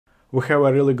We have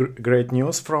a really great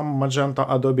news from Magento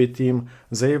Adobe team.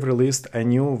 They've released a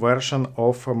new version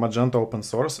of Magento Open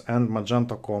Source and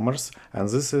Magento Commerce, and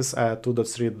this is a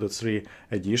 2.3.3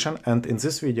 edition. And in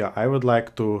this video, I would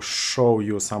like to show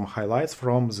you some highlights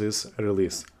from this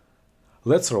release.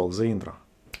 Let's roll the intro.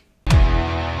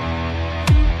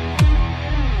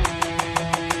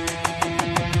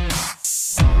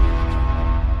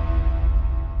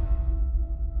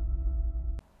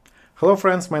 Hello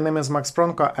friends, my name is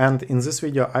Pronko, and in this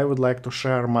video I would like to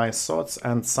share my thoughts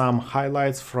and some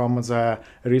highlights from the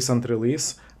recent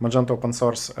release, Magento Open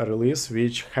Source release,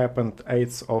 which happened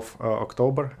 8th of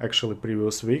October, actually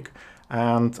previous week,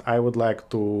 and I would like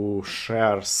to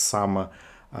share some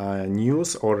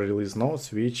news or release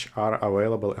notes which are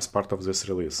available as part of this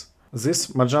release. This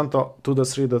Magento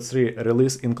 2.3.3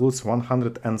 release includes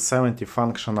 170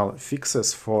 functional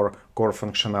fixes for core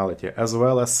functionality, as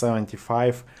well as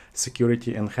 75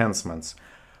 security enhancements.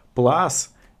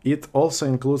 Plus, it also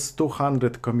includes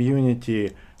 200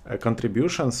 community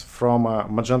contributions from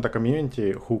Magento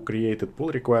community who created pull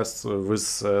requests with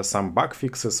some bug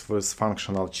fixes, with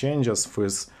functional changes,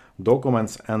 with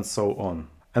documents, and so on.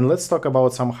 And let's talk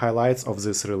about some highlights of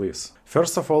this release.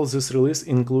 First of all, this release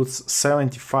includes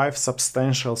 75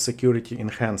 substantial security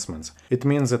enhancements. It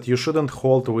means that you shouldn't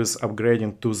halt with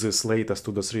upgrading to this latest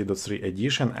 2.3.3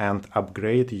 edition and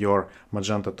upgrade your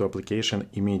Magento 2 application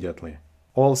immediately.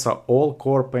 Also, all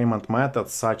core payment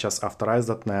methods such as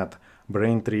Authorize.net,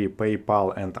 Braintree,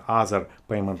 PayPal, and other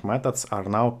payment methods are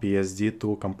now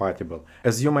PSD2 compatible.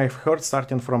 As you may have heard,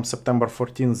 starting from September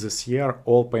 14 this year,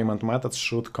 all payment methods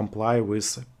should comply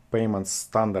with Payment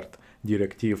Standard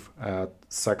Directive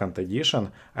 2nd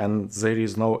edition, and there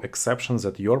is no exception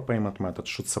that your payment method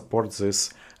should support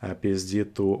this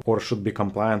PSD2 or should be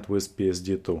compliant with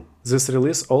PSD2. This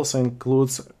release also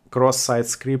includes cross-site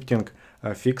scripting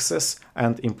fixes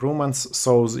and improvements,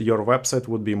 so your website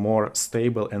would be more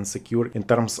stable and secure in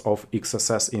terms of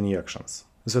XSS injections.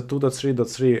 The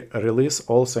 2.3.3 release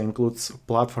also includes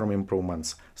platform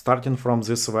improvements. Starting from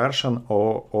this version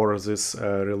or this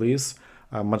release,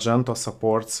 Magento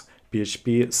supports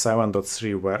PHP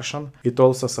 7.3 version. It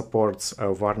also supports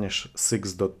Varnish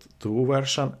 6.2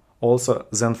 version. Also,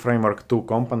 Zen Framework 2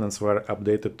 components were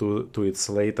updated to its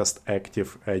latest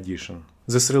active edition.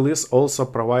 This release also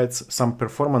provides some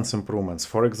performance improvements.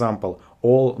 For example,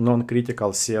 all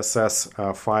non-critical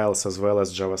CSS files as well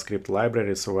as JavaScript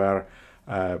libraries were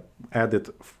added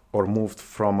or moved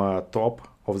from top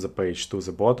of the page to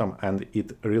the bottom, and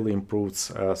it really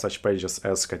improves such pages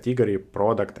as category,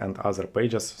 product, and other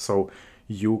pages, so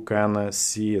you can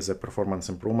see the performance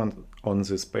improvement on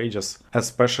these pages,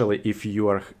 especially if you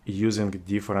are using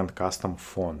different custom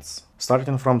fonts.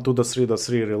 Starting from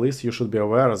 2.3.3 release, you should be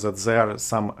aware that there are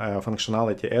some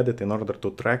functionality added in order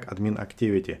to track admin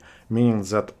activity, meaning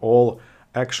that all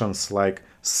actions like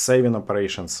saving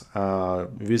operations,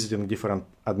 visiting different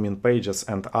admin pages,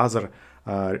 and other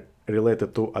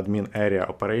related to admin area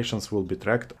operations will be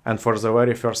tracked. And for the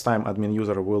very first time admin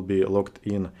user will be logged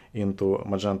into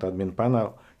Magento admin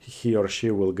panel, he or she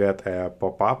will get a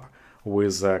pop-up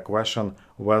with a question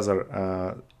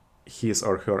whether his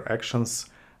or her actions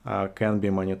can be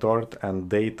monitored and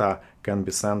data can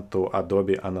be sent to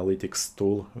Adobe Analytics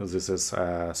tool. This is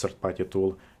a third-party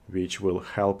tool which will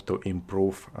help to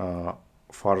improve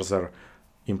further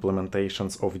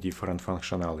implementations of different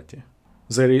functionality.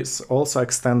 There is also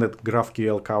extended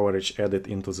GraphQL coverage added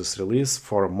into this release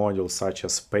for modules such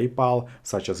as PayPal,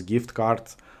 such as gift card,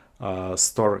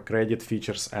 store credit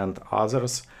features, and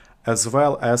others, as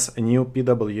well as a new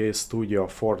PWA Studio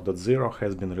 4.0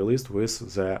 has been released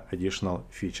with the additional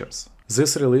features.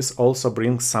 This release also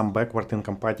brings some backward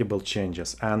incompatible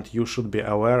changes, and you should be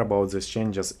aware about these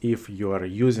changes if you are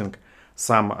using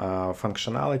some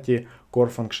functionality, core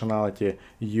functionality.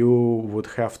 You would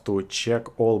have to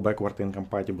check all backward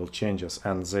incompatible changes,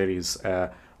 and there is a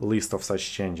list of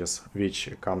such changes which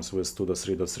comes with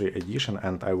 2.3.3 edition,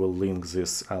 and I will link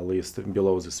this list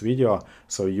below this video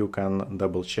so you can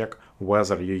double check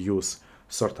whether you use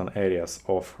certain areas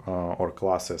of or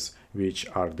classes which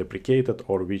are deprecated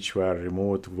or which were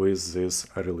removed with this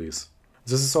release.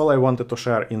 This is all I wanted to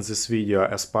share in this video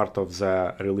as part of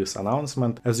the release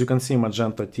announcement. As you can see,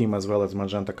 Magento team as well as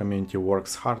Magento community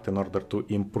works hard in order to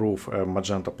improve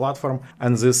Magento platform,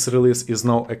 and this release is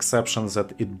no exception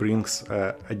that it brings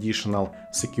additional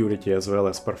security as well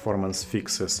as performance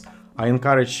fixes. I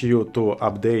encourage you to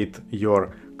update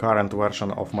your current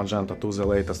version of Magento to the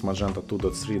latest Magento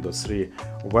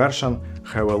 2.3.3 version.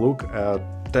 Have a look,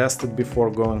 test it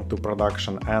before going to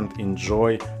production, and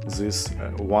enjoy this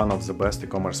one of the best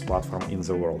e-commerce platform in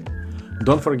the world.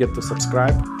 Don't forget to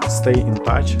subscribe, stay in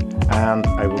touch, and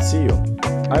I will see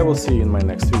you in my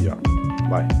next video.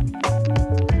 Bye.